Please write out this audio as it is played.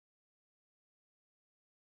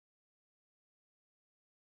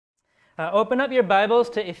Open up your Bibles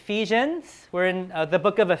to Ephesians. We're in the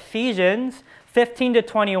book of Ephesians, 15 to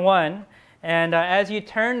 21. And as you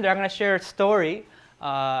turn there, I'm going to share a story.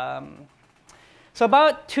 So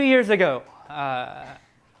about 2 years ago,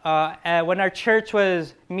 when our church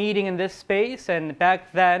was meeting in this space, and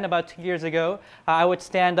back then, about 2 years ago, I would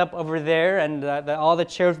stand up over there, and all the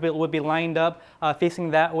chairs would be lined up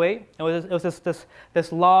facing that way. It was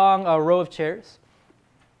this long row of chairs.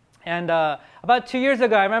 And about 2 years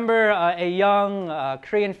ago, I remember a young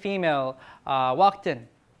Korean female walked in.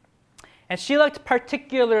 And she looked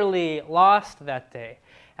particularly lost that day.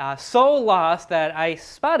 So lost that I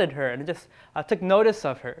spotted her and just took notice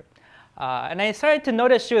of her. And I started to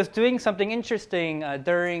notice she was doing something interesting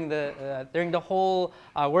during the whole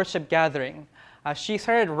worship gathering. She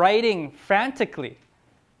started writing frantically.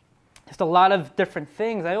 Just a lot of different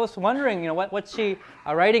things. I was wondering, what's she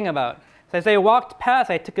writing about? So as I walked past,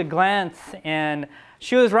 I took a glance, and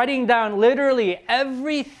she was writing down literally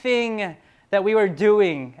everything that we were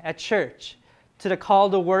doing at church, to the call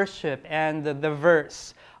to worship and the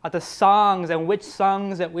verse, the songs and which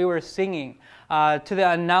songs that we were singing, to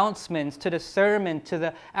the announcements, to the sermon,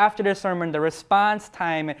 after the sermon, the response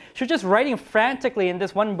time. She was just writing frantically in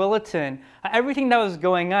this one bulletin, everything that was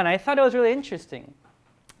going on. I thought it was really interesting.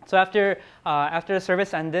 So after the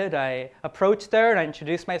service ended, I approached her and I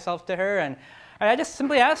introduced myself to her, and I just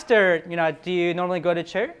simply asked her, do you normally go to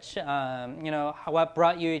church? What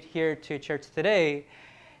brought you here to church today?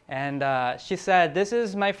 And she said, this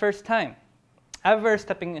is my first time ever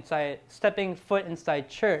stepping foot inside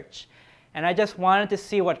church, and I just wanted to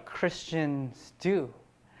see what Christians do.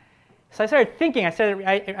 So I started thinking.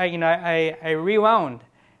 I rewound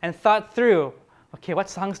and thought through. Okay, what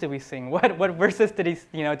songs did we sing? What verses did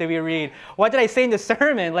we read? What did I say in the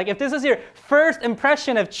sermon? Like, if this is your first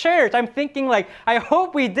impression of church, I'm thinking, I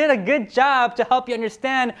hope we did a good job to help you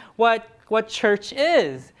understand what church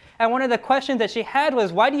is. And one of the questions that she had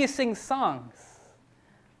was, why do you sing songs?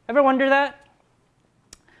 Ever wonder that?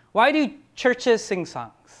 Why do churches sing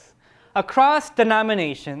songs? Across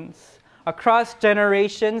denominations, across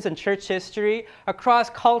generations in church history, across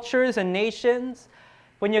cultures and nations,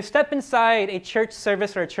 when you step inside a church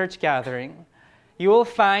service or a church gathering, you will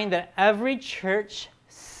find that every church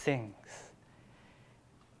sings.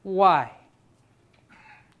 Why?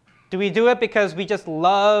 Do we do it because we just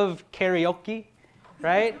love karaoke,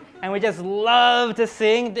 right? And we just love to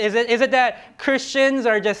sing? Is it that Christians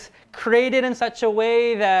are just created in such a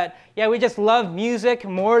way that, we just love music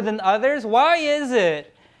more than others? Why is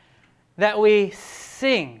it that we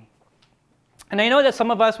sing? And I know that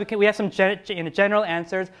some of us, we have some general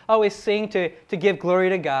answers. We sing to give glory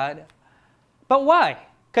to God. But why?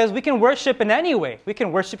 Because we can worship in any way. We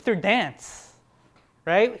can worship through dance,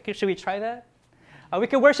 right? Should we try that? We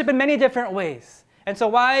can worship in many different ways. And so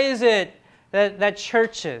why is it that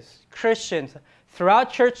churches, Christians, throughout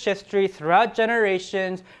church history, throughout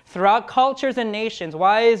generations, throughout cultures and nations,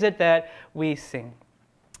 why is it that we sing?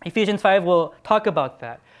 Ephesians 5 will talk about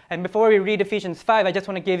that. And before we read Ephesians 5, I just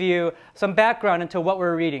want to give you some background into what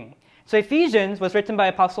we're reading. So Ephesians was written by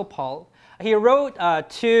Apostle Paul. He wrote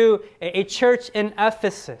to a church in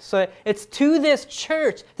Ephesus. So it's to this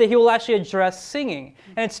church that he will actually address singing.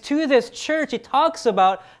 And it's to this church he talks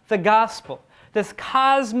about the gospel, this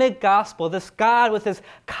cosmic gospel, this God with his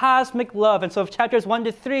cosmic love. And so chapters 1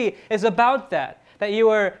 to 3 is about that you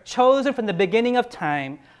were chosen from the beginning of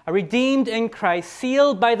time, redeemed in Christ,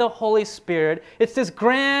 sealed by the Holy Spirit. It's this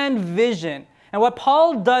grand vision. And what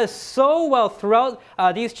Paul does so well throughout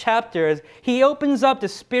these chapters, he opens up the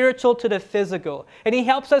spiritual to the physical. And he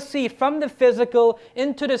helps us see from the physical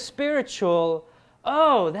into the spiritual,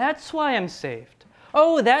 that's why I'm saved.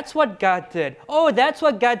 That's what God did. That's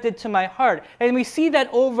what God did to my heart. And we see that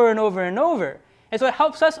over and over and over. And so it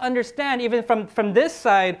helps us understand, even from this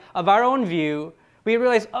side of our own view, we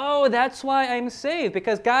realize, that's why I'm saved,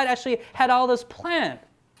 because God actually had all this planned.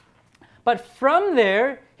 But from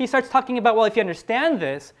there, he starts talking about, if you understand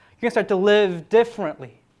this, you're going to start to live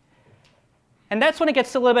differently. And that's when it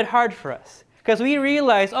gets a little bit hard for us, because we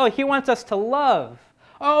realize, he wants us to love.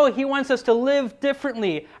 He wants us to live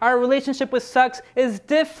differently. Our relationship with sex is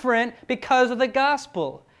different because of the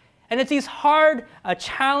gospel. And it's these hard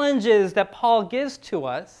challenges that Paul gives to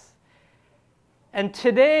us. And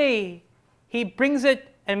today, he brings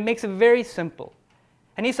it and makes it very simple.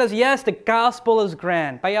 And he says, yes, the gospel is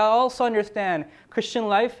grand, but I also understand Christian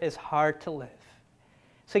life is hard to live.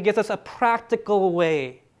 So he gives us a practical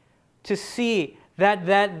way to see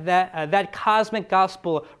that cosmic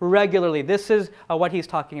gospel regularly. This is what he's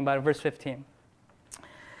talking about in verse 15.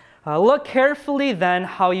 Look carefully then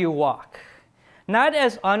how you walk, not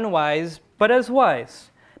as unwise, but as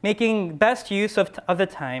wise, making best use of the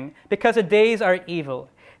time, because the days are evil.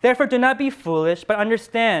 Therefore do not be foolish, but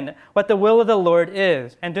understand what the will of the Lord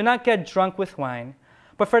is, and do not get drunk with wine,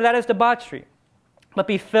 but for that is debauchery. But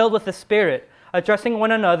be filled with the Spirit, addressing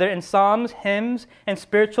one another in psalms, hymns, and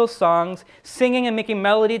spiritual songs, singing and making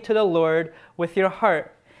melody to the Lord with your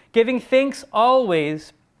heart, giving thanks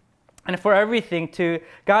always and for everything to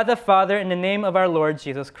God the Father in the name of our Lord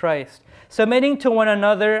Jesus Christ, submitting to one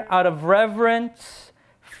another out of reverence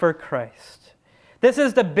for Christ. This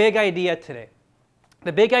is the big idea today.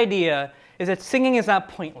 The big idea is that singing is not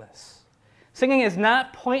pointless. Singing is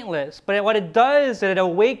not pointless, but what it does is it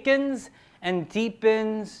awakens and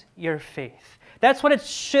deepens your faith. That's what it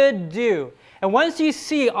should do. And once you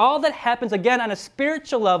see all that happens again on a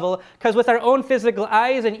spiritual level, because with our own physical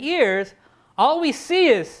eyes and ears, all we see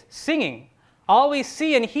is singing. All we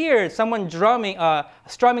see and hear is someone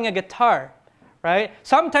strumming a guitar, right?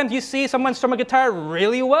 Sometimes you see someone strum a guitar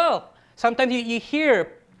really well. Sometimes you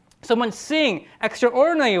hear someone sing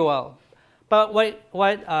extraordinarily well. But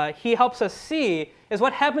what he helps us see is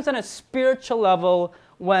what happens on a spiritual level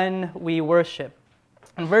when we worship.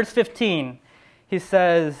 In verse 15, he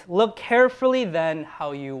says, "Look carefully then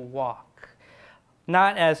how you walk,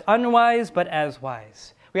 not as unwise, but as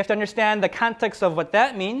wise." We have to understand the context of what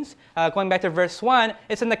that means. Going back to verse 1,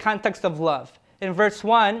 it's in the context of love. In verse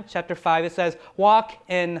 1, chapter 5, it says, "Walk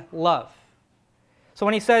in love." So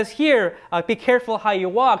when he says here, be careful how you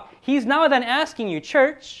walk, he's now then asking you,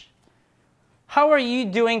 church, how are you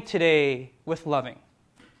doing today with loving?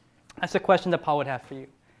 That's the question that Paul would have for you.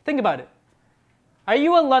 Think about it. Are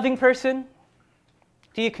you a loving person?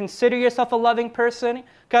 Do you consider yourself a loving person?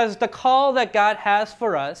 Because the call that God has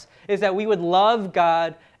for us is that we would love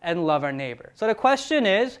God and love our neighbor. So the question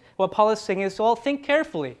is, what Paul is saying is, well, think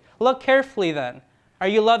carefully. Look carefully then. Are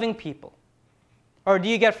you loving people? Or do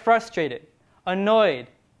you get frustrated, annoyed,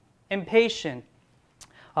 impatient?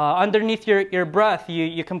 Underneath your breath,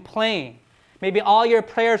 you complain. Maybe all your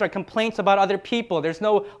prayers are complaints about other people. There's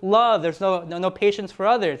no love. There's no patience for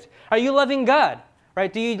others. Are you loving God?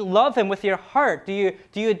 Right? Do you love Him with your heart? Do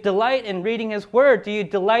you delight in reading His Word? Do you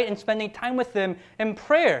delight in spending time with Him in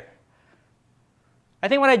prayer? I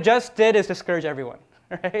think what I just did is discourage everyone,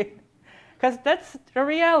 right? Because that's a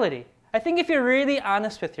reality. I think if you're really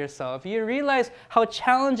honest with yourself, you realize how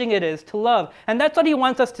challenging it is to love. And that's what he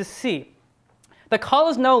wants us to see. The call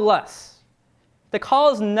is no less. The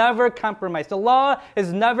call is never compromised. The law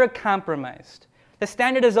is never compromised. The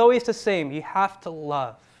standard is always the same. You have to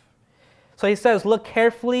love. So he says, look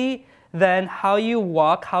carefully then how you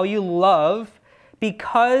walk, how you love,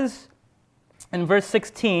 because, in verse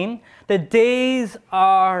 16, the days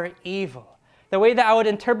are evil. The way that I would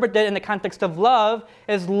interpret it in the context of love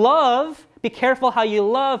is love, be careful how you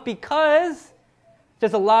love, because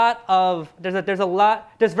there's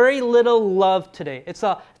very little love today. It's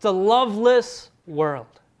a loveless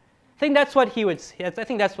world. I think that's what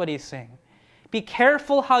he's saying. Be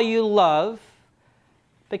careful how you love,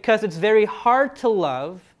 because it's very hard to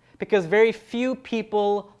love, because very few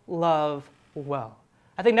people love well.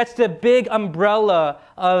 I think that's the big umbrella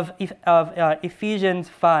of Ephesians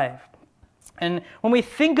 5. And when we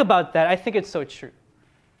think about that, I think it's so true.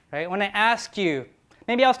 Right? When I asked you,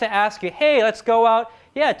 maybe I was to ask you, hey, let's go out,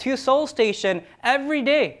 to Seoul Station every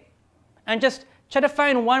day and just try to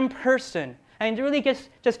find one person and really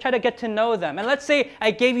just try to get to know them. And let's say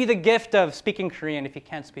I gave you the gift of speaking Korean if you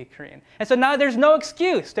can't speak Korean. And so now there's no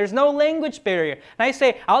excuse. There's no language barrier. And I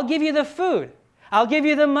say, I'll give you the food. I'll give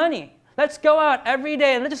you the money. Let's go out every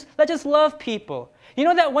day and let's just love people. You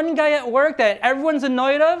know that one guy at work that everyone's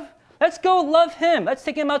annoyed of? Let's go love him. Let's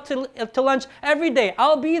take him out to lunch every day.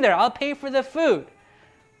 I'll be there. I'll pay for the food.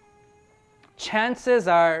 Chances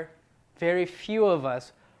are very few of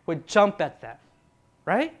us would jump at that,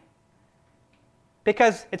 right?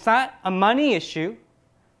 Because it's not a money issue.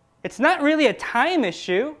 It's not really a time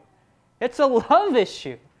issue. It's a love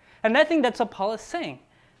issue. And I think that's what Paul is saying.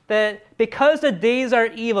 That because the days are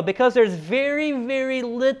evil, because there's very, very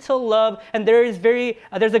little love, and there's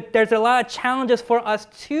a lot of challenges for us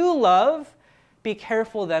to love, be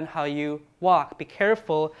careful then how you walk. Be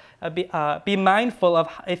careful, be mindful of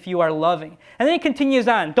if you are loving. And then he continues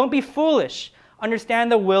on. Don't be foolish.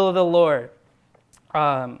 Understand the will of the Lord.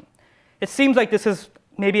 It seems like this is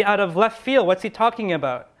maybe out of left field. What's he talking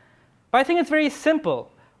about? But I think it's very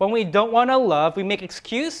simple. When we don't want to love, we make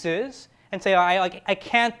excuses and say, I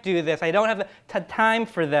can't do this. I don't have the time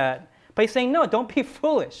for that. But he's saying, no, don't be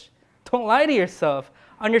foolish. Don't lie to yourself.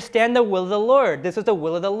 Understand the will of the Lord. This is the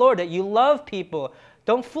will of the Lord, that you love people.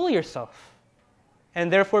 Don't fool yourself.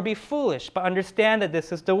 And therefore be foolish. But understand that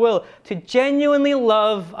this is the will, to genuinely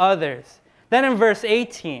love others. Then in verse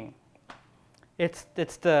 18, it's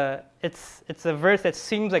a verse that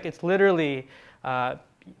seems like it's literally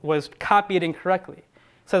was copied incorrectly.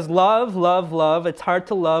 It says, love, love, love. It's hard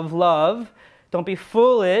to love, love. Don't be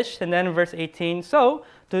foolish. And then in verse 18, so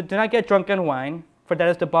do not get drunk on wine, for that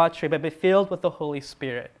is debauchery, but be filled with the Holy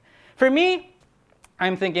Spirit. For me,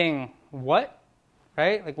 I'm thinking, what?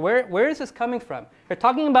 Right? Like, where is this coming from? You're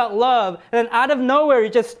talking about love, and then out of nowhere, you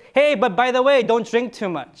just, hey, but by the way, don't drink too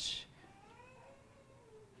much.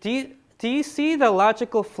 Do you see the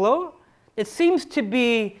logical flow? It seems to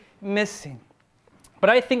be missing. But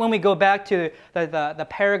I think when we go back to the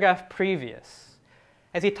paragraph previous,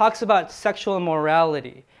 as he talks about sexual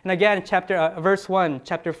immorality, and again, verse 1,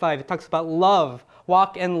 chapter 5, it talks about love,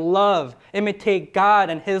 walk in love, imitate God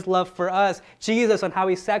and His love for us, Jesus and how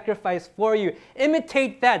He sacrificed for you.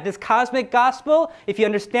 Imitate that. This cosmic gospel, if you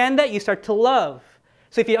understand that, you start to love.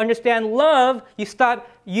 So if you understand love, you stop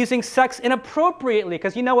using sex inappropriately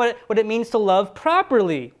because you know what it means to love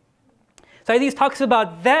properly. So as he talks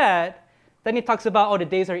about that, then he talks about, oh, the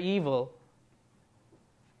days are evil.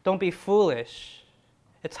 Don't be foolish.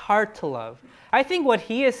 It's hard to love. I think what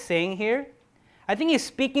he is saying here, I think he's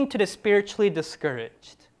speaking to the spiritually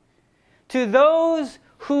discouraged, to those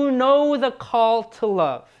who know the call to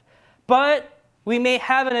love, but we may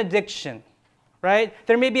have an addiction, right?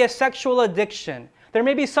 There may be a sexual addiction. There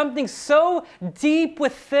may be something so deep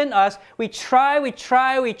within us. We try. We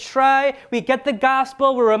get the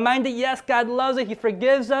gospel. We're reminded, yes, God loves us. He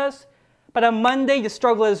forgives us. But on Monday, the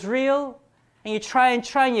struggle is real. And you try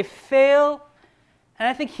and you fail. And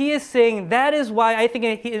I think he is saying that is why I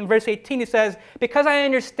think in verse 18 he says, because I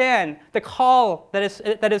understand the call that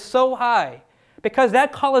is so high, because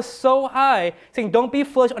that call is so high, saying don't be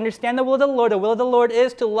foolish, understand the will of the Lord. The will of the Lord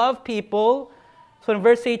is to love people. So in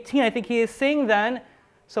verse 18, I think he is saying then,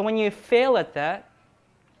 so when you fail at that,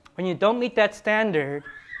 when you don't meet that standard,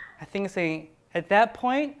 I think he's saying at that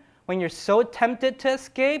point, when you're so tempted to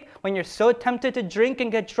escape, when you're so tempted to drink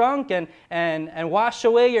and get drunk and wash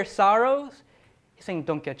away your sorrows, he's saying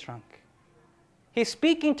don't get drunk. He's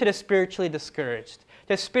speaking to the spiritually discouraged,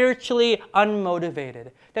 the spiritually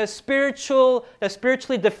unmotivated, the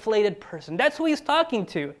spiritually deflated person. That's who he's talking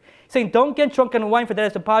to. He's saying, don't get drunk on wine, for that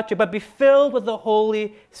is debauchery, but be filled with the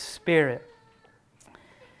Holy Spirit.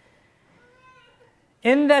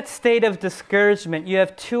 In that state of discouragement, you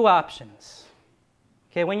have two options.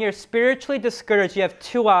 Okay, when you're spiritually discouraged, you have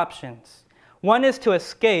two options. One is to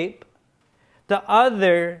escape. The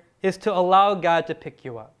other is to allow God to pick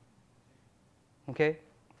you up. Okay?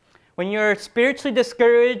 When you're spiritually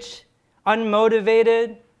discouraged,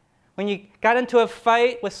 unmotivated, when you got into a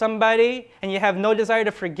fight with somebody and you have no desire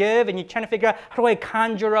to forgive and you're trying to figure out how do I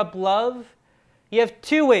conjure up love, you have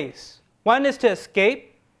two ways. One is to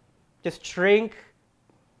escape, just drink,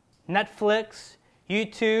 Netflix,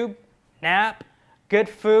 YouTube, nap, good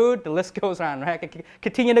food, the list goes on, right? I can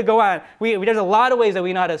continue to go on. There's a lot of ways that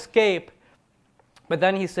we know how to escape, but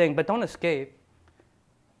then he's saying, but don't escape.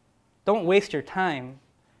 Don't waste your time.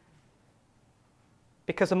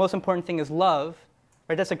 Because the most important thing is love,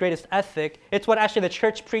 right? That's the greatest ethic. It's what actually the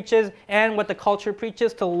church preaches and what the culture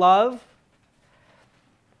preaches, to love.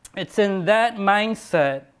 It's in that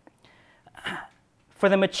mindset. For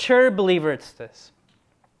the mature believer, it's this.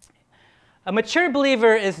 A mature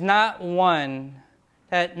believer is not one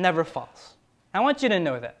that never falls. I want you to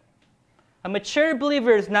know that. A mature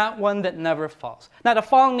believer is not one that never falls. Now, the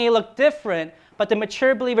falling may look different, but the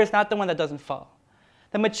mature believer is not the one that doesn't fall.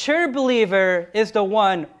 The mature believer is the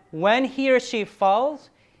one, when he or she falls,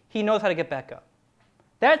 he knows how to get back up.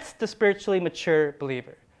 That's the spiritually mature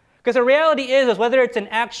believer. Because the reality is whether it's in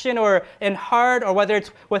action or in heart, or whether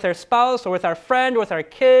it's with our spouse or with our friend or with our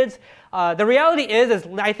kids, the reality is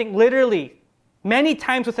I think literally many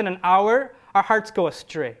times within an hour, our hearts go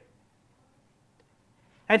astray.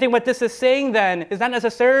 I think what this is saying then is not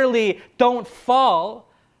necessarily don't fall,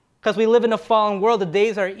 because we live in a fallen world, the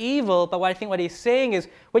days are evil, but I think what he's saying is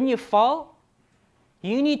when you fall,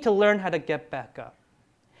 you need to learn how to get back up.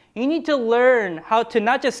 You need to learn how to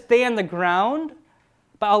not just stay on the ground,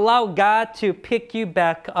 but allow God to pick you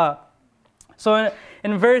back up. So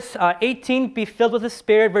in verse 18, be filled with the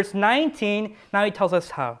Spirit. Verse 19, now he tells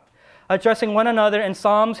us how. Addressing one another in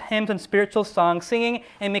psalms, hymns, and spiritual songs, singing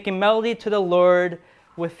and making melody to the Lord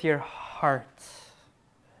with your hearts.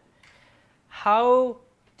 How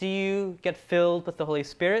do you get filled with the Holy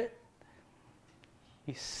Spirit?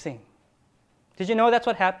 You sing. Did you know that's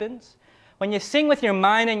what happens? When you sing with your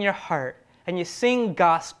mind and your heart, and you sing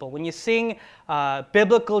gospel, when you sing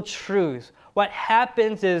biblical truths, what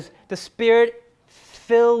happens is the Spirit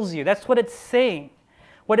fills you. That's what it's saying.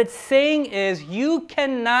 What it's saying is you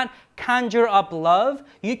cannot conjure up love.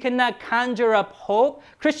 You cannot conjure up hope.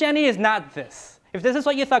 Christianity is not this. If this is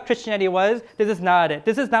what you thought Christianity was, this is not it.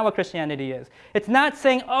 This is not what Christianity is. It's not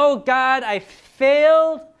saying, oh God, I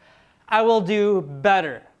failed. I will do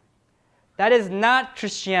better. That is not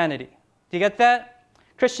Christianity. Do you get that?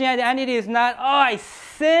 Christianity is not, oh, I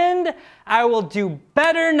sinned. I will do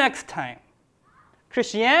better next time.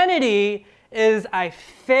 Christianity is, I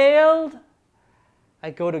failed. I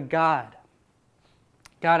go to God.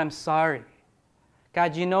 God, I'm sorry.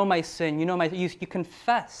 God, you know my sin. You know you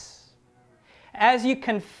confess. As you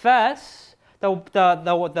confess,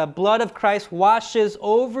 the blood of Christ washes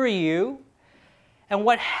over you. And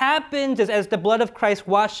what happens is, as the blood of Christ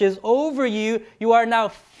washes over you, you are now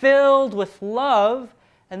filled with love,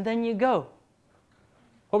 and then you go.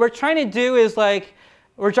 What we're trying to do is like,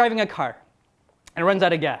 we're driving a car, and it runs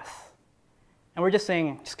out of gas. And we're just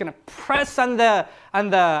saying, just going to press on the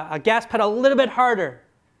gas pedal a little bit harder.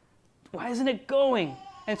 Why isn't it going?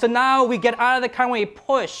 And so now we get out of the car and we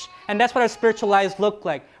push. And that's what our spiritual lives look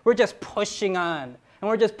like. We're just pushing on. And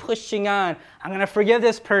we're just pushing on. I'm going to forgive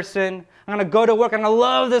this person. I'm going to go to work. I'm going to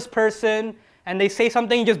love this person. And they say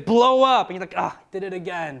something, you just blow up. And you're like, ah, did it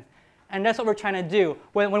again. And that's what we're trying to do.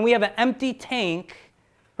 When we have an empty tank,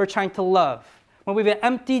 we're trying to love. When we have an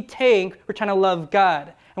empty tank, we're trying to love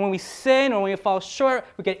God. And when we sin or when we fall short,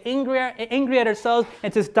 we get angry at ourselves, and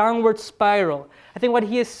it's this downward spiral. I think what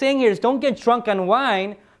he is saying here is don't get drunk on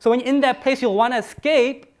wine, so when you're in that place you'll want to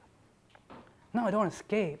escape. No, I don't want to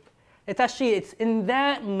escape. It's in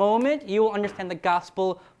that moment you will understand the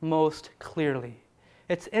gospel most clearly.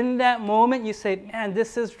 It's in that moment you say, man,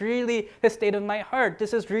 this is really the state of my heart.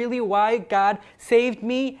 This is really why God saved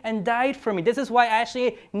me and died for me. This is why I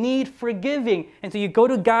actually need forgiving. And so you go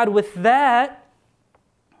to God with that,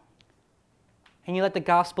 and you let the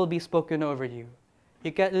gospel be spoken over you.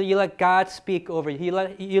 You let God speak over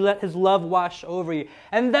you. You let his love wash over you.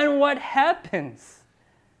 And then what happens?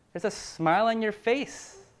 There's a smile on your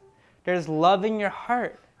face. There's love in your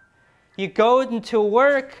heart. You go into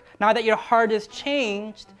work now that your heart is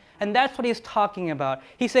changed, and that's what he's talking about.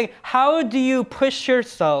 He's saying, how do you push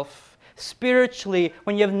yourself spiritually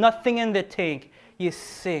when you have nothing in the tank? You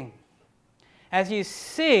sing. As you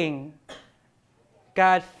sing,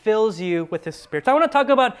 God fills you with his Spirit. So I want to talk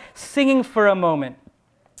about singing for a moment.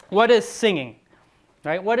 What is singing?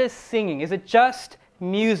 Right? What is singing? Is it just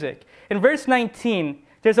music? In verse 19,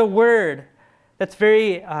 there's a word that's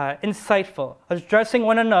very insightful. Addressing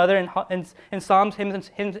one another in psalms, hymns,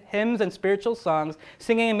 and spiritual songs,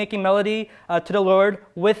 singing and making melody to the Lord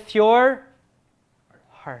with your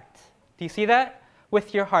heart. Do you see that?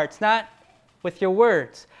 With your hearts, not with your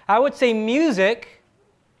words. I would say music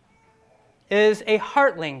is a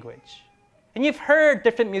heart language. And you've heard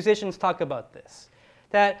different musicians talk about this,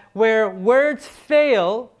 that where words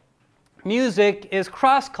fail, music is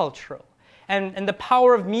cross-cultural. And the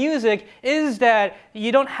power of music is that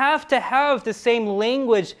you don't have to have the same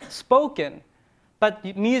language spoken, but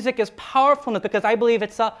music is powerful because I believe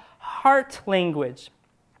it's a heart language.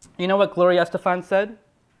 You know what Gloria Estefan said?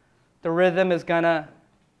 The rhythm is gonna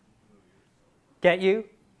get you.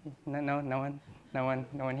 No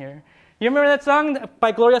one here. You remember that song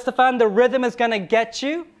by Gloria Estefan, The Rhythm is Gonna Get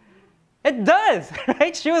You? It does,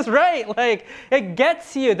 right? She was right. Like, it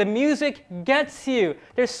gets you. The music gets you.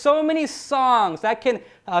 There's so many songs that can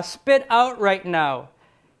spit out right now.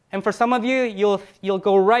 And for some of you, you'll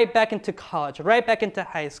go right back into college, right back into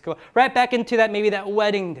high school, right back into maybe that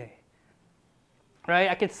wedding day. Right?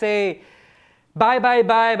 I could say, Bye Bye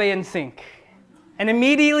Bye by NSYNC. And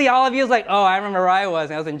immediately all of you is like, oh, I remember where I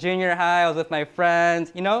was. I was in junior high. I was with my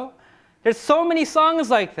friends, you know? There's so many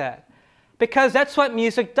songs like that because that's what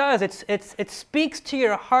music does. It speaks to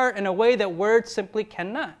your heart in a way that words simply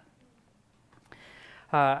cannot.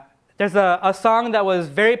 There's a song that was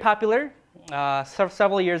very popular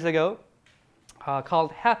several years ago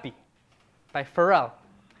called Happy by Pharrell.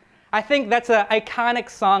 I think that's an iconic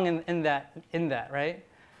song in that, right?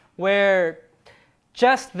 Where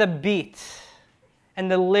just the beat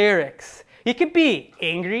and the lyrics, you could be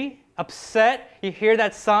angry, upset, you hear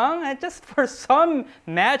that song, and just for some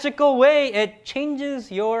magical way, it changes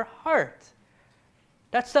your heart.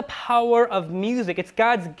 That's the power of music. It's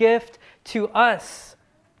God's gift to us.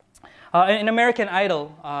 In American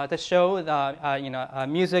Idol, the show,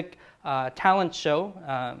 music talent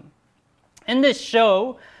show, in this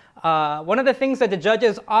show, one of the things that the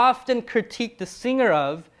judges often critique the singer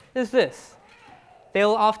of is this.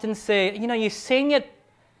 They'll often say, you sing it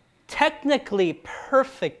technically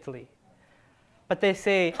perfectly, but they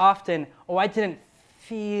say often, oh, I didn't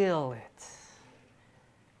feel it.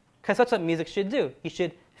 Because that's what music should do. You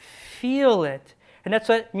should feel it. And that's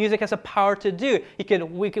what music has the power to do.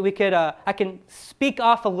 I can speak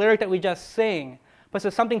off a lyric that we just sang, but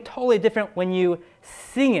it's something totally different when you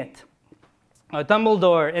sing it.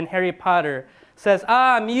 Dumbledore in Harry Potter says,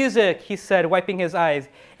 "Ah, music," he said, wiping his eyes,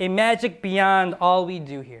 "a magic beyond all we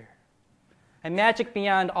do here." A magic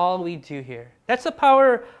beyond all we do here. That's the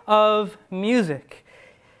power of music.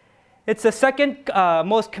 It's the second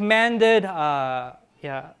most commanded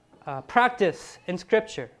practice in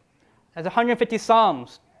Scripture. There's 150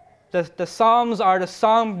 Psalms. The Psalms are the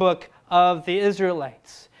songbook of the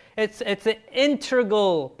Israelites. It's an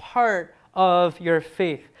integral part of your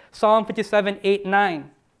faith. Psalm 57, 8,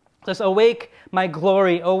 9 says, "Awake, my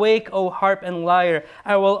glory, awake, O harp and lyre.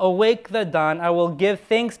 I will awake the dawn. I will give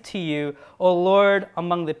thanks to you, O Lord,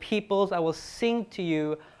 among the peoples. I will sing to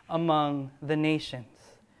you among the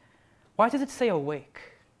nations." Why does it say awake?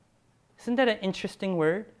 Isn't that an interesting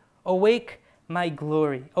word? Awake, my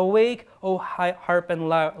glory. Awake, O harp and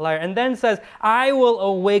lyre. And then says, "I will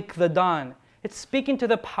awake the dawn." It's speaking to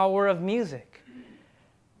the power of music.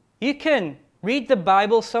 You can read the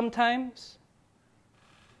Bible sometimes,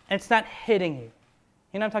 and it's not hitting you.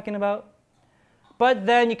 You know what I'm talking about? But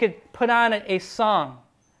then you could put on a song,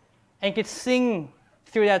 and you could sing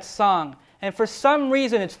through that song. And for some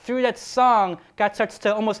reason, it's through that song, God starts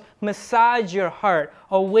to almost massage your heart,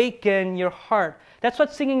 awaken your heart. That's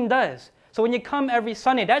what singing does. So when you come every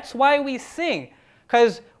Sunday, that's why we sing.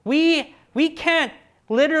 Because we can't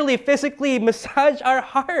literally, physically massage our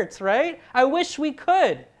hearts, right? I wish we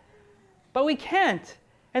could, but we can't.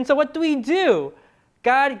 And so what do?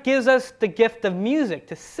 God gives us the gift of music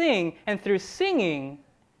to sing, and through singing,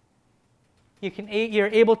 you're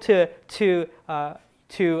able to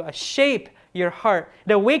shape your heart.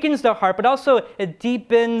 It awakens the heart, but also it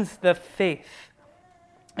deepens the faith.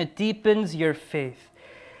 It deepens your faith.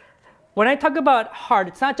 When I talk about heart,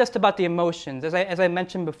 it's not just about the emotions, as I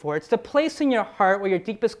mentioned before. It's the place in your heart where your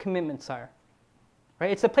deepest commitments are.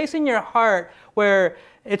 Right? It's the place in your heart where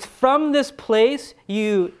it's from this place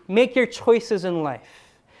you make your choices in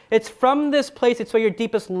life. It's from this place, it's where your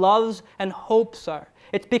deepest loves and hopes are.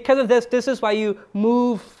 It's because of this is why you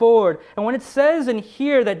move forward. And when it says in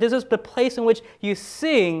here that this is the place in which you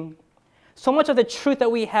sing, so much of the truth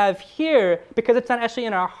that we have here, because it's not actually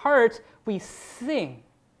in our hearts, we sing.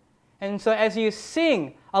 And so as you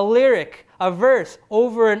sing a lyric, a verse,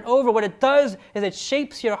 over and over, what it does is it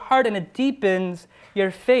shapes your heart and it deepens your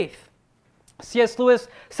faith. C.S. Lewis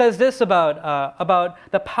says this about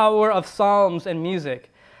the power of psalms and music.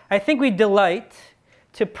 "I think we delight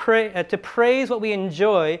to praise what we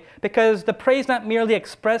enjoy, because the praise not merely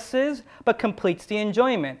expresses, but completes the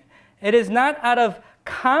enjoyment. It is not out of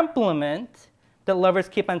compliment that lovers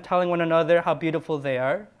keep on telling one another how beautiful they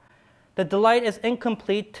are. The delight is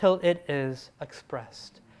incomplete till it is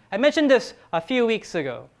expressed." I mentioned this a few weeks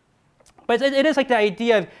ago, but it is like the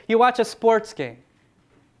idea of you watch a sports game,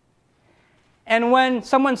 and when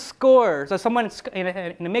someone scores or someone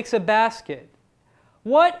makes a basket,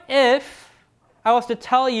 what if I was to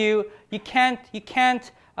tell you you can't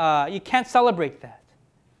celebrate that?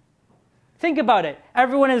 Think about it.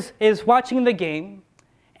 Everyone is watching the game,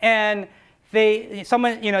 and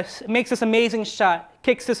someone makes this amazing shot,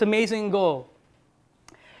 kicks this amazing goal,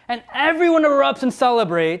 and everyone erupts and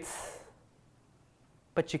celebrates,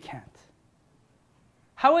 but you can't.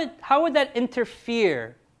 How would that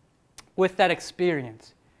interfere with that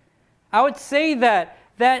experience? I would say that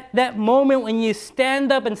moment when you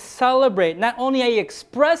stand up and celebrate, not only are you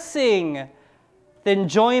expressing the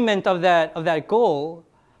enjoyment of that goal,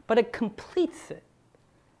 but it completes it.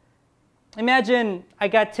 Imagine I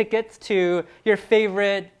got tickets to your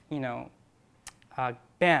favorite,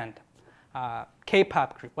 band,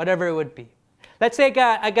 K-pop group, whatever it would be. Let's say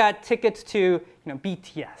I got tickets to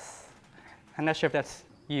BTS. I'm not sure if that's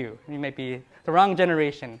you. You might be the wrong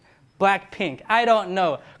generation. Blackpink, I don't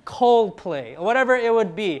know, Coldplay, whatever it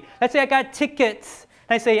would be. Let's say I got tickets,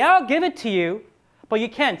 and I say, yeah, I'll give it to you, but you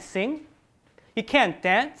can't sing, you can't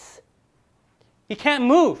dance, you can't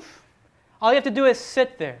move. All you have to do is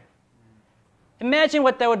sit there. Imagine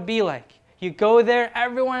what that would be like. You go there,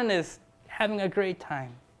 everyone is having a great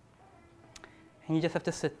time, and you just have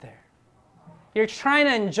to sit there. You're trying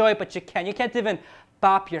to enjoy it, but you can't. You can't even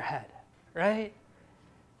bop your head, right?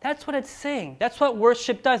 That's what it's saying. That's what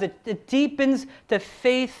worship does. It deepens the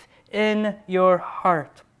faith in your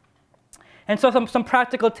heart. And so some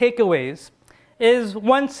practical takeaways is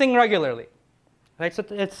one, sing regularly. Right? So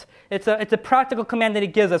it's a practical command that he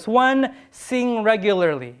gives us. One, sing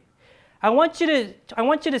regularly. I want you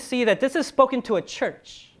to see that this is spoken to a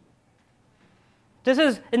church. This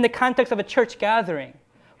is in the context of a church gathering,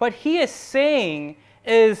 What he is saying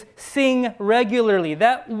is sing regularly.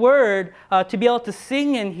 That word, to be able to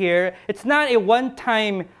sing in here, it's not a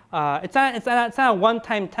one-time, it's not a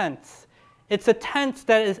one-time tense. It's a tense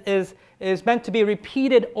that is meant to be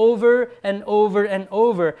repeated over and over and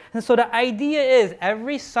over. And so the idea is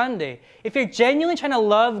every Sunday, if you're genuinely trying to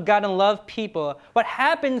love God and love people, what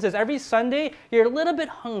happens is every Sunday, you're a little bit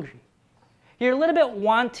hungry. You're a little bit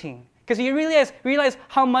wanting because you realize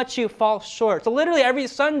how much you fall short. So literally every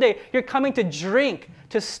Sunday, you're coming to drink,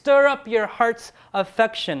 to stir up your heart's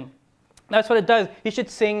affection. That's what it does. You should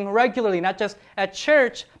sing regularly, not just at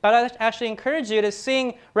church, but I actually encourage you to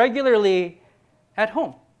sing regularly at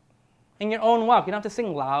home, in your own walk. You don't have to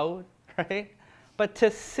sing loud, right? But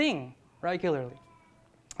to sing regularly.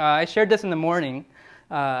 I shared this in the morning.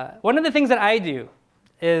 One of the things that I do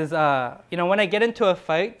is, when I get into a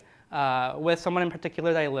fight with someone in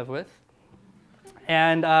particular that I live with,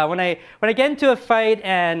 and when I get into a fight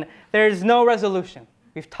and there's no resolution,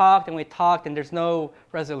 we've talked and there's no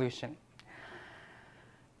resolution.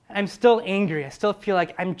 I'm still angry. I still feel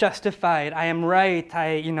like I'm justified. I am right.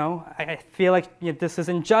 I feel like this is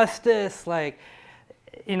injustice.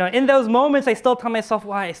 In those moments, I still tell myself,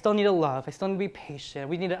 why? I still need to love. I still need to be patient.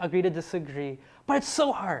 We need to agree to disagree. But it's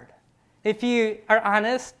so hard. If you are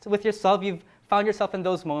honest with yourself, you've found yourself in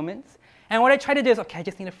those moments. And what I try to do is, okay, I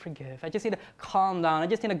just need to forgive. I just need to calm down. I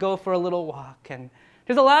just need to go for a little walk. And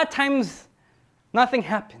there's a lot of times nothing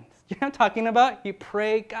happens. You know what I'm talking about? You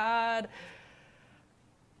pray, God,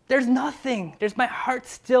 there's nothing. There's my heart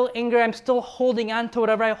still angry. I'm still holding on to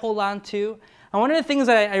whatever I hold on to. And one of the things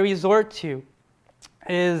that I resort to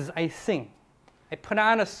is I sing. I put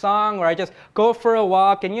on a song or I just go for a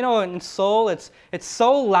walk. And in Seoul, it's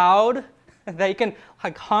so loud that you can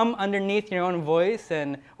hum underneath your own voice,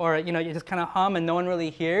 or you just kind of hum and no one really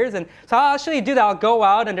hears. And so I'll actually do that. I'll go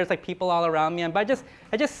out and there's people all around me, but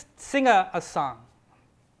I just sing a song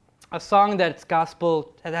that's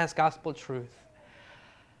gospel, that has gospel truth.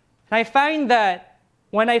 And I find that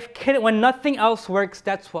when nothing else works,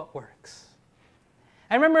 that's what works.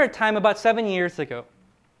 I remember a time about 7 years ago.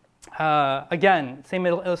 Again, same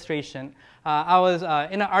illustration. I was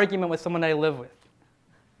in an argument with someone I live with.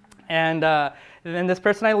 And then this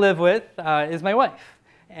person I live with is my wife.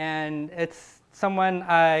 And it's someone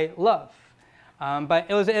I love. But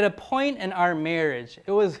it was at a point in our marriage,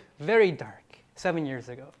 it was very dark 7 years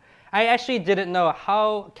ago. I actually didn't know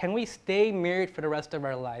how can we stay married for the rest of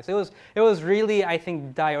our lives. It was really, I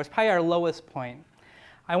think, dire. It was probably our lowest point.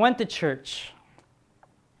 I went to church.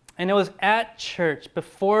 And it was at church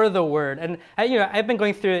before the word. And I've been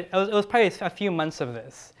going through it. It was probably a few months of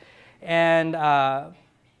this. And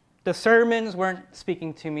the sermons weren't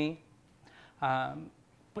speaking to me.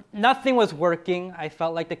 But nothing was working. I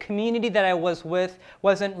felt like the community that I was with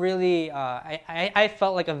wasn't really, I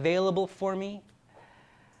felt like available for me.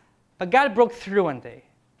 But God broke through one day.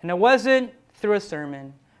 And it wasn't through a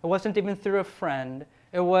sermon. It wasn't even through a friend.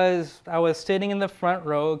 I was sitting in the front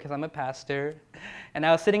row because I'm a pastor. And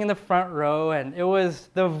I was sitting in the front row and it was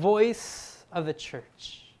the voice of the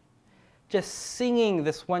church just singing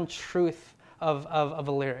this one truth of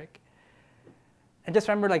a lyric. I just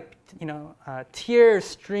remember tears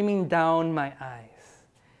streaming down my eyes.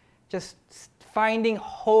 Just finding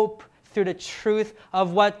hope through the truth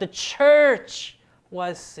of what the church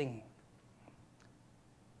was singing.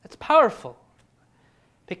 It's powerful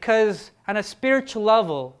because on a spiritual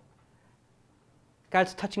level,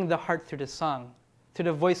 God's touching the heart through the song, through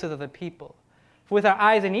the voices of the people. With our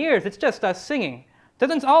eyes and ears, it's just us singing.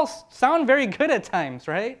 Doesn't all sound very good at times,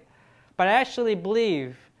 right? But I actually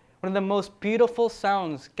believe one of the most beautiful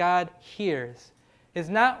sounds God hears is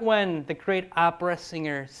not when the great opera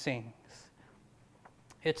singer sings.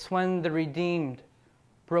 It's when the redeemed,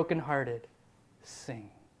 brokenhearted sing.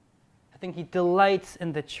 I think he delights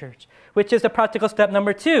in the church, which is the practical step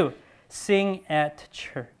number 2. Sing at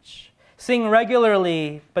church. Sing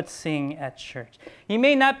regularly, but sing at church. You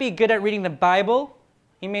may not be good at reading the Bible.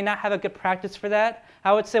 You may not have a good practice for that.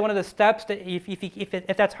 I would say one of the steps, that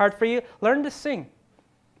if that's hard for you, learn to sing.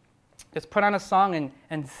 Just put on a song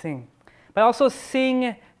and sing. But also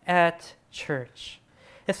sing at church.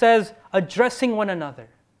 It says, addressing one another.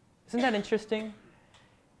 Isn't that interesting?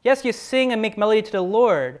 Yes, you sing and make melody to the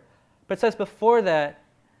Lord, but it says before that,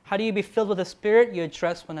 how do you be filled with the Spirit? You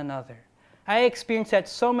address one another. I experienced that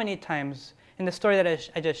so many times in the story that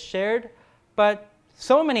I just shared, but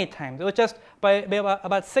so many times. It was just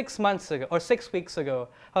about 6 months ago, or 6 weeks ago,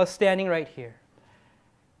 I was standing right here.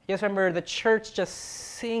 I just remember the church just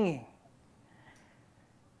singing.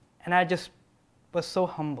 And I just was so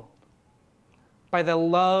humbled by the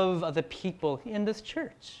love of the people in this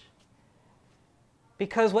church.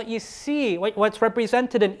 Because what you see, what's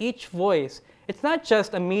represented in each voice, it's not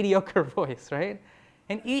just a mediocre voice, right?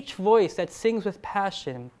 And each voice that sings with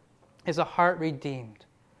passion is a heart redeemed,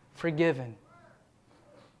 forgiven.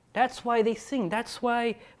 That's why they sing. That's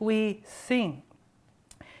why we sing.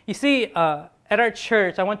 You see, at our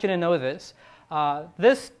church, I want you to know this.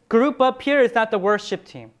 This group up here is not the worship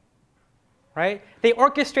team, right? They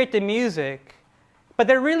orchestrate the music, but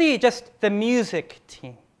they're really just the music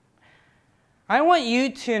team. I want you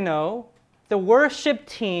to know the worship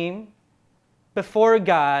team before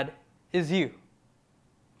God is you.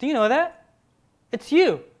 Do you know that? It's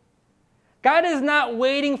you. God is not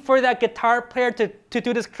waiting for that guitar player to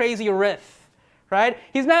do this crazy riff, right?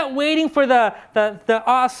 He's not waiting for the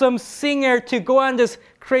awesome singer to go on this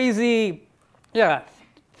crazy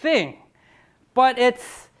thing. But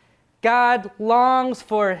it's God longs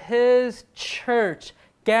for His church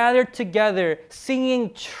gathered together,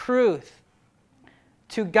 singing truth.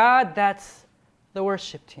 To God, that's the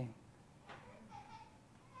worship team.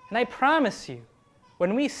 And I promise you,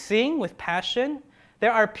 when we sing with passion,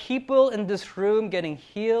 there are people in this room getting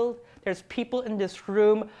healed. There's people in this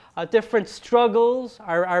room, different struggles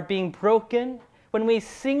are being broken. When we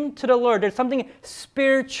sing to the Lord, there's something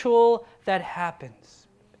spiritual that happens.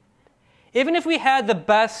 Even if we had the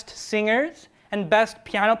best singers and best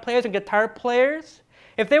piano players and guitar players,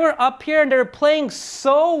 if they were up here and they're playing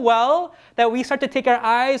so well that we start to take our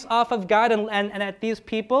eyes off of God and at these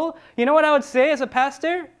people, you know what I would say as a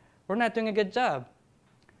pastor? We're not doing a good job.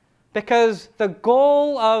 Because the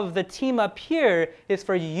goal of the team up here is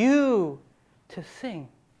for you to sing.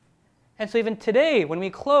 And so even today, when we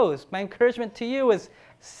close, my encouragement to you is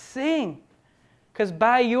sing. Because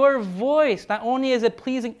by your voice, not only is it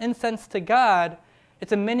pleasing incense to God,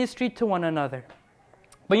 it's a ministry to one another.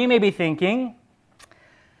 But you may be thinking,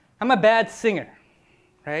 I'm a bad singer,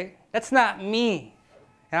 right? That's not me.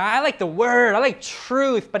 You know, I like the word, I like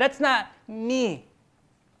truth, but that's not me.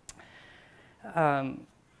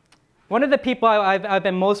 One of the people I've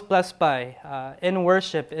been most blessed by in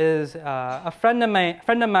worship is a friend of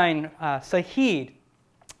mine, Sahid,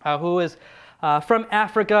 who is from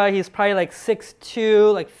Africa. He's probably like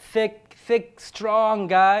 6'2", like thick, strong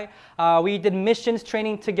guy. We did missions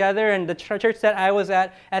training together, and the church that I was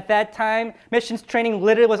at that time, missions training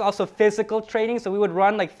literally was also physical training, so we would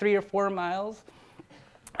run like 3 or 4 miles.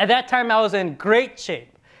 At that time, I was in great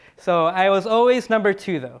shape. So I was always number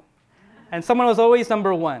 2, though. And someone was always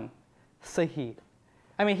number 1, Sahid.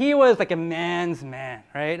 I mean, he was like a man's man,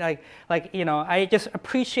 right? Like you know, I just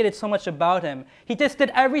appreciated so much about him. He just did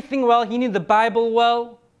everything well. He knew the Bible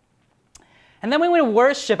well. And then when we would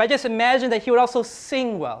worship, I just imagined that he would also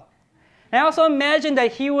sing well. And I also imagined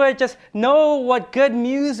that he would just know what good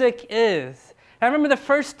music is. And I remember the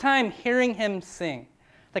first time hearing him sing.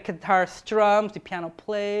 The guitar strums, the piano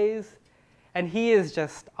plays, and he is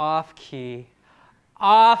just off key,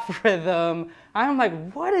 off rhythm. I'm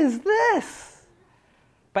like, what is this?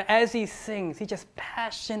 But as he sings, he's just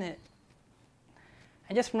passionate.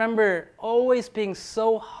 I just remember always being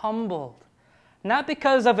so humbled. Not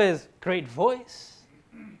because of his great voice,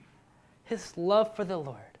 his love for the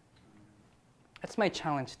Lord. That's my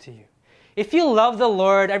challenge to you. If you love the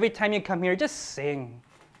Lord, every time you come here, just sing.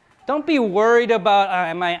 Don't be worried about,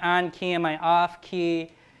 am I on key, am I off key?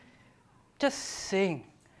 Just sing.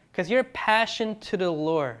 Because your passion to the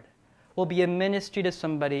Lord will be a ministry to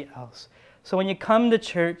somebody else. So when you come to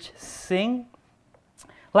church, sing.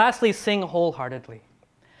 Lastly, sing wholeheartedly.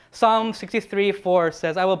 Psalm 63:4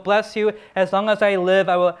 says, I will bless you as long as I live,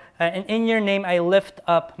 and in your name I lift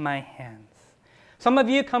up my hands. Some of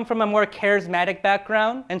you come from a more charismatic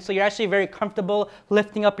background, and so you're actually very comfortable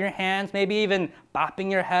lifting up your hands, maybe even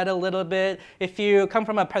bopping your head a little bit. If you come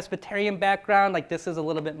from a Presbyterian background, like this is a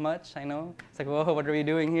little bit much, I know. It's like, whoa, what are we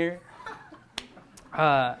doing here?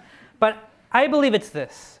 But I believe it's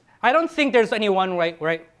this. I don't think there's any one right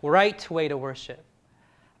way to worship.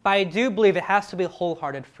 But I do believe it has to be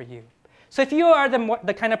wholehearted for you. So if you are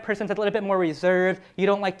the kind of person that's a little bit more reserved, you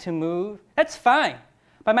don't like to move, that's fine.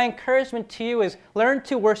 But my encouragement to you is learn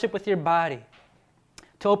to worship with your body,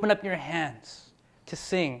 to open up your hands, to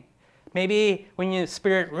sing. Maybe when your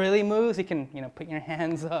spirit really moves, you can put your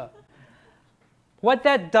hands up. What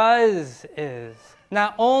that does is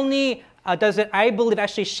not only does it, I believe,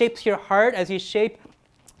 actually shapes your heart as you shape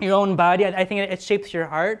your own body. I think it shapes your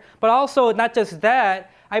heart. But also, not just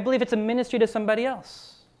that, I believe it's a ministry to somebody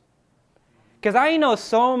else. Because I know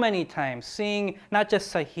so many times seeing not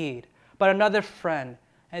just Sahid, but another friend,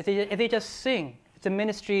 if they just sing, it's a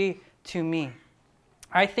ministry to me.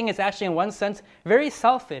 I think it's actually, in one sense, very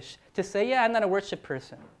selfish to say, yeah, I'm not a worship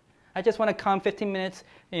person. I just want to come 15 minutes,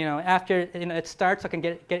 after it starts, so I can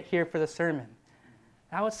get here for the sermon.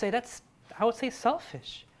 I would say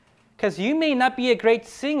selfish. Because you may not be a great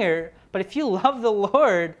singer, but if you love the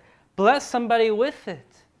Lord, bless somebody with it.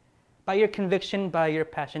 By your conviction, by your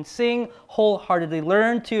passion. Sing wholeheartedly.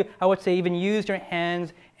 Learn to, I would say, even use your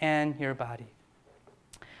hands and your body.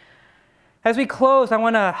 As we close, I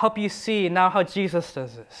want to help you see now how Jesus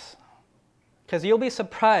does this. Because you'll be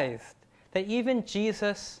surprised that even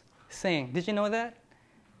Jesus sang. Did you know that?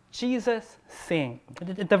 Jesus sang.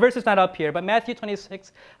 The verse is not up here, but Matthew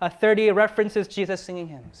 26:30 references Jesus singing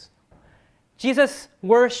hymns. Jesus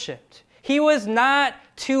worshiped. He was not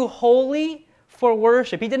too holy for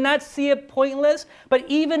worship. He did not see it pointless, but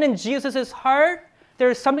even in Jesus' heart, there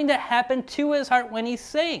is something that happened to his heart when he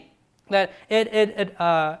sang. That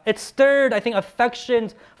it stirred, I think,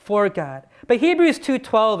 affections for God. But Hebrews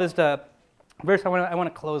 2:12 is the verse I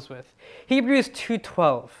want to close with. Hebrews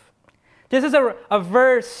 2:12. This is a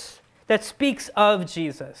verse that speaks of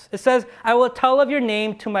Jesus. It says, "I will tell of your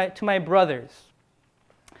name to my brothers."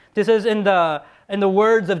 This is in the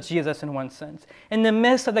words of Jesus in one sense. "In the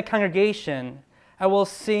midst of the congregation, I will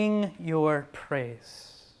sing your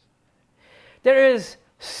praise." There is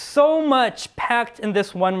so much packed in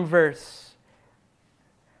this one verse.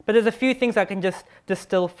 But there's a few things I can just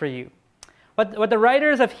distill for you. What the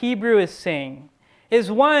writers of Hebrew is saying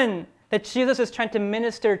is, one, that Jesus is trying to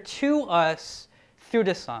minister to us through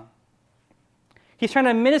the song. He's trying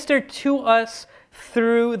to minister to us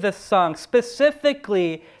through the song.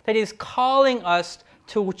 Specifically, that he's calling us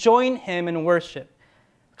to join him in worship.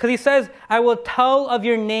 Because he says, "I will tell of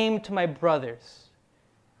your name to my brothers."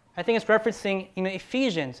 I think it's referencing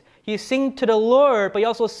Ephesians. You sing to the Lord, but you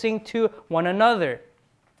also sing to one another.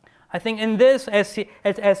 I think in this, as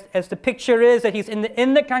the picture is that he's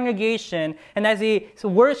in the congregation, and as he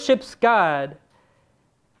worships God,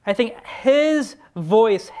 I think his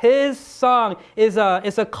voice, his song is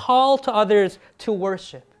a call to others to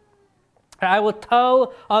worship. "I will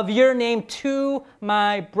tell of your name to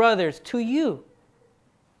my brothers," to you.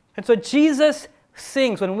 And so Jesus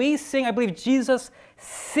sings. When we sing, I believe Jesus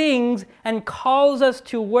sings and calls us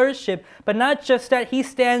to worship, but not just that, he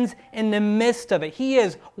stands in the midst of it. He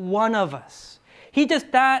is one of us. He does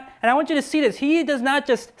not, and I want you to see this, he does not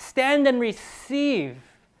just stand and receive,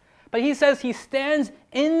 but he says he stands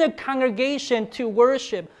in the congregation to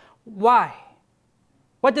worship. Why?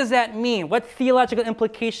 What does that mean? What theological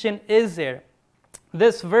implication is there?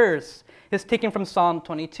 This verse is taken from Psalm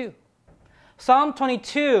 22. Psalm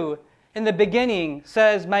 22 in the beginning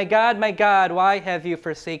says, my God, why have you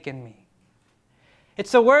forsaken me?"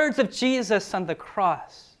 It's the words of Jesus on the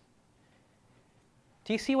cross.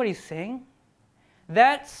 Do you see what he's saying?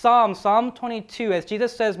 That psalm, Psalm 22, as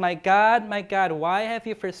Jesus says, my God, why have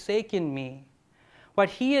you forsaken me?" What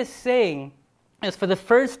he is saying is, for the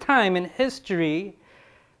first time in history,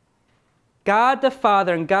 God the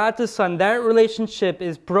Father and God the Son, that relationship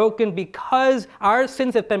is broken because our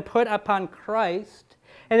sins have been put upon Christ.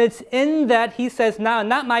 And it's in that he says now,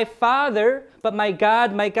 not my Father, but my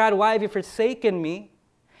God, why have you forsaken me?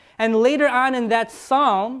 And later on in that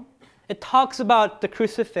psalm, it talks about the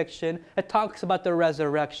crucifixion. It talks about the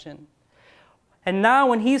resurrection. And now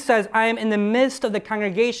when he says, I am in the midst of the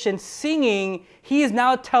congregation singing, he is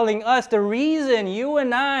now telling us the reason you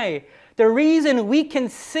and I, the reason we can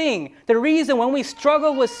sing, the reason when we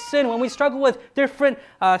struggle with sin, when we struggle with different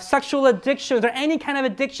sexual addictions or any kind of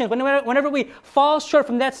addictions, whenever we fall short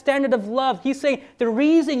from that standard of love, he's saying the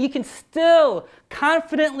reason you can still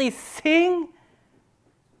confidently sing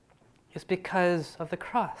is because of the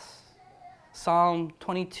cross. Psalm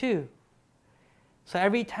 22. So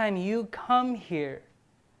every time you come here,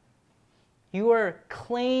 you are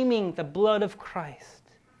claiming the blood of Christ.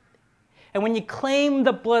 And when you claim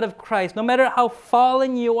the blood of Christ, no matter how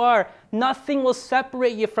fallen you are, nothing will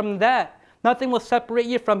separate you from that. Nothing will separate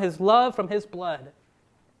you from his love, from his blood.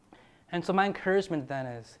 And so my encouragement then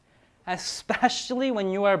is, especially when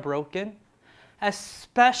you are broken,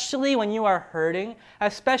 especially when you are hurting,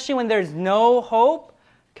 especially when there's no hope,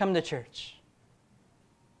 come to church.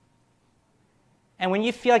 And when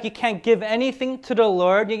you feel like you can't give anything to the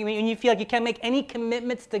Lord, when you feel like you can't make any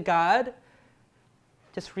commitments to God,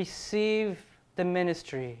 just receive the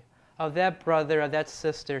ministry of that brother or that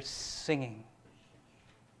sister singing.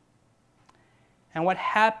 And what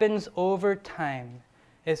happens over time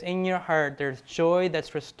is in your heart there's joy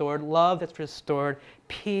that's restored, love that's restored,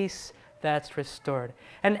 peace that's restored.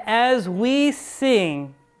 And as we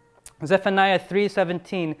sing, Zephaniah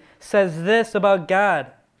 3:17 says this about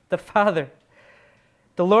God, the Father.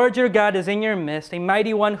 The Lord your God is in your midst, a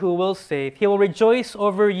mighty one who will save. He will rejoice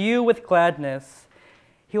over you with gladness.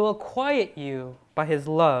 He will quiet you by his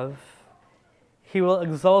love. He will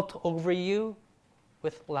exult over you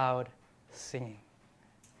with loud singing.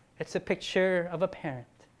 It's a picture of a parent,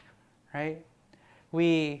 right?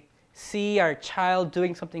 We see our child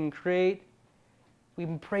doing something great. We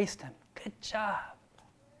embrace them. Good job.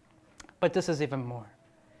 But this is even more.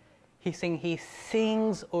 He's saying he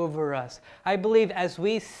sings over us. I believe as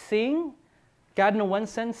we sing, God in one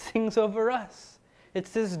sense sings over us.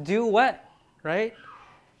 It's this duet, right?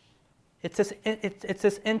 It's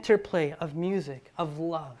this interplay of music, of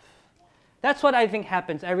love. That's what I think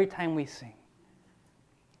happens every time we sing.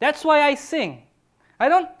 That's why I sing. I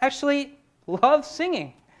don't actually love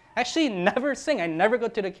singing. I actually never sing. I never go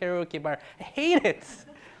to the karaoke bar. I hate it.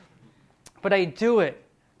 But I do it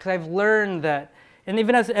because I've learned that. And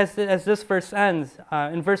even as this verse ends,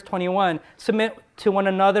 in verse 21, submit to one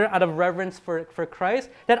another out of reverence for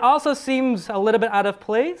Christ. That also seems a little bit out of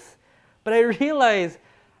place. But I realize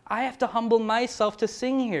I have to humble myself to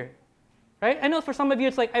sing here. Right? I know for some of you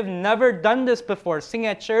it's like, I've never done this before. Singing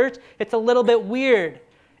at church, it's a little bit weird.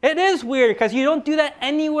 It is weird because you don't do that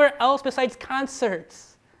anywhere else besides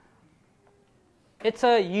concerts. It's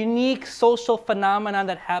a unique social phenomenon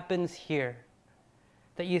that happens here.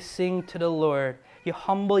 That you sing to the Lord. You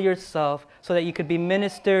humble yourself so that you could be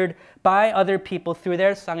ministered by other people through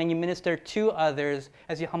their song, and you minister to others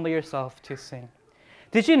as you humble yourself to sing.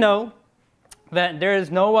 Did you know that there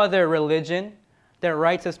is no other religion that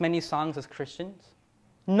writes as many songs as Christians?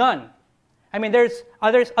 None. I mean, there's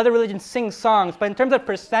other religions sing songs, but in terms of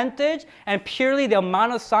percentage and purely the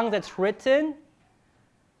amount of songs that's written,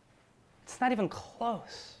 it's not even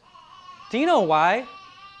close. Do you know why?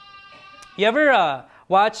 You ever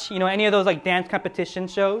watch, any of those like dance competition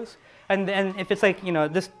shows? And if it's like,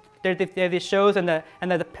 they have these shows and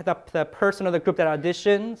the person or the group that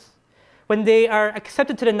auditions, when they are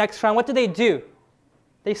accepted to the next round, what do?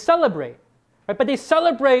 They celebrate, right? But they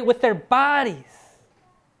celebrate with their bodies.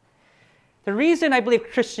 The reason I believe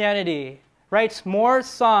Christianity writes more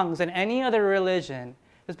songs than any other religion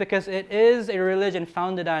is because it is a religion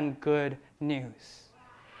founded on good news.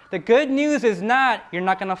 The good news is not, you're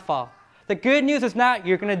not going to fall. The good news is not,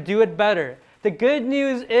 you're going to do it better. The good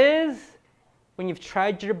news is, when you've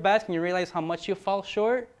tried your best and you realize how much you fall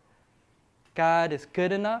short, God is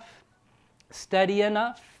good enough, steady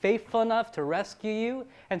enough, faithful enough to rescue you.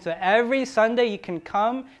 And so every Sunday you can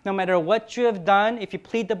come, no matter what you have done. If you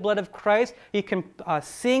plead the blood of Christ, you can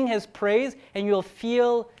sing his praise, and you'll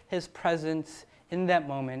feel his presence in that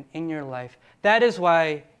moment in your life. That is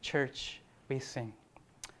why, church, we sing.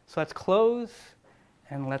 So let's close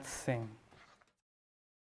and let's sing.